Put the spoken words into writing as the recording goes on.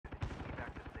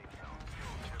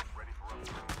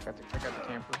I got the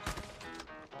camper.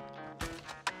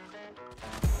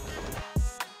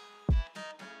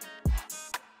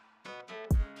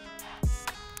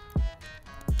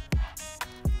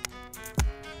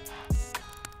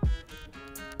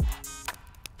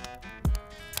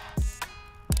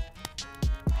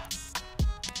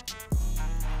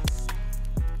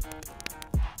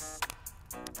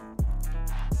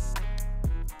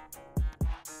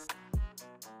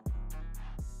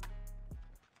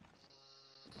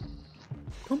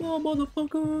 Come on,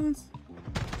 motherfuckers!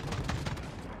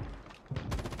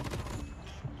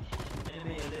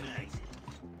 Enemy eliminated.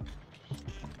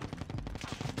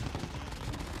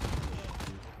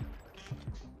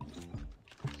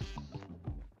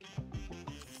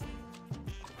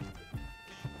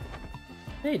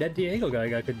 Hey, that Diego guy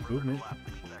got good movement.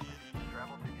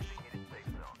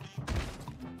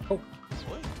 Oh.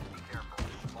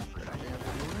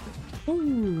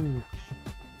 Ooh.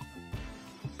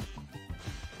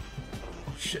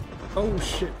 Shit. Oh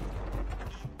shit.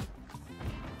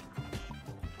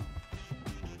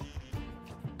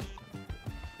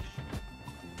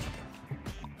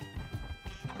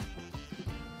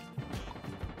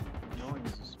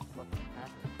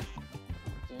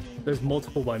 There's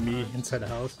multiple by me inside the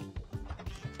house.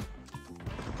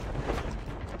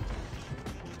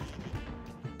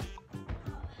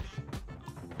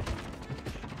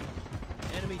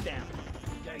 Enemy down.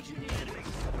 Engaging the enemy.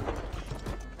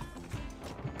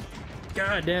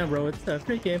 God damn, bro, it's a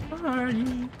freaking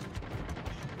party.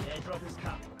 Airdrop is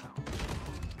coming.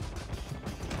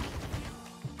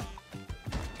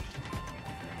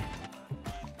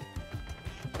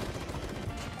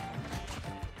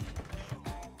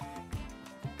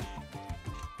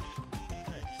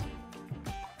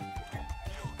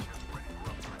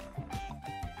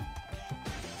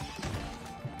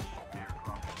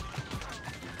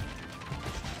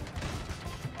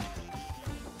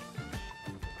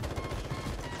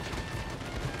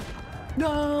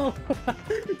 No!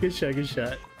 Good shot, good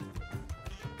shot.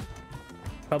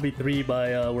 Probably 3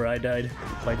 by where I died,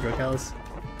 by Drug House.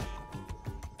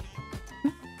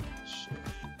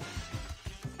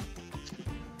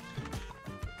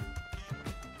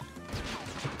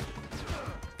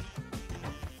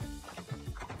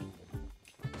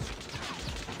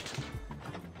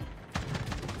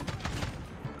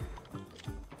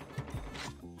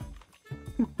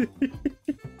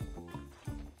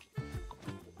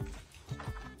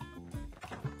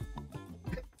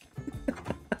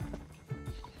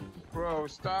 Bro,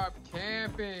 stop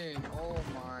camping! Oh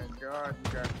my god,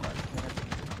 you got caught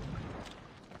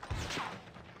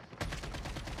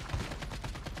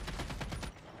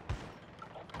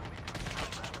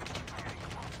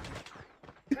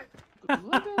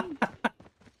camping.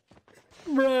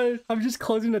 Bro, I'm just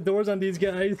closing the doors on these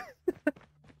guys.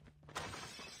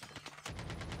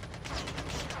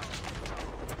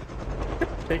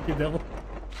 Thank you, Devil.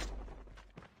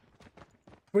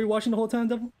 Were you watching the whole time,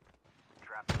 Devil?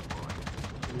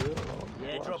 The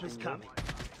airdrop is coming.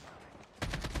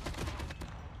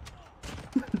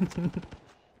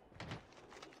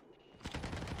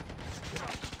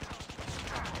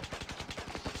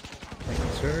 Thank you,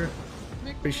 sir.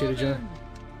 Appreciate it, John.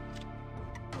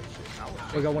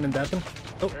 We got one in bathroom.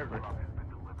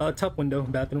 Oh, top window,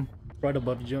 bathroom, right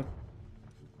above you, John.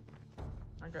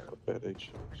 I got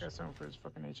something for his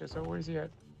fucking HSO. Where's he at?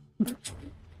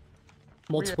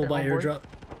 Multiple by airdrop.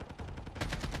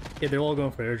 Yeah, they're all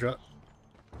going for airdrop.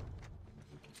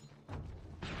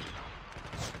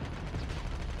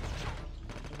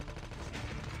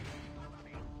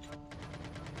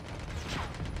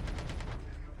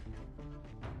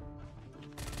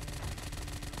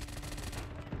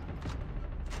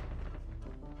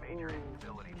 Major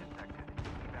instability detected.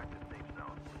 Back to safe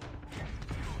zone.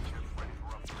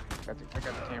 I got the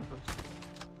camper.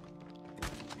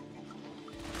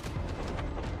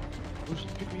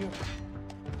 Pick me up.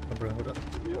 Oh, bro, hold up.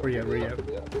 Where you at? Where you at?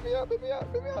 Pick me up.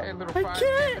 Hey, little five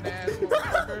camping ass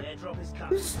motherfucker. Airdrop is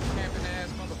coming. Camping ass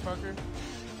motherfucker.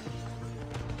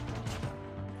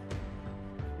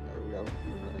 There we go.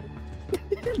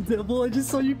 Devil, I just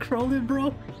saw you crawling,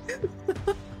 bro. Trap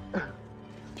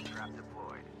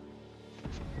deployed.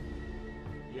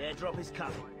 The airdrop is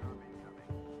coming.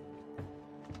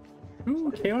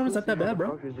 Ooh, K-Arm's not that bad,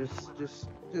 bro.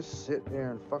 Just sit there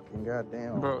and fucking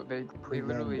goddamn. Bro, they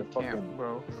literally camp,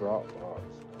 bro. Drop box.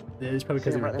 Yeah, it's probably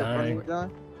because they were dying. No.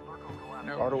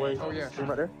 All the way. Oh yeah. See him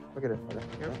right there? Look at it.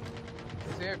 Right there. Yep.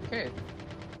 It's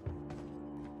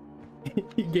AFK.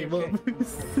 He gave up.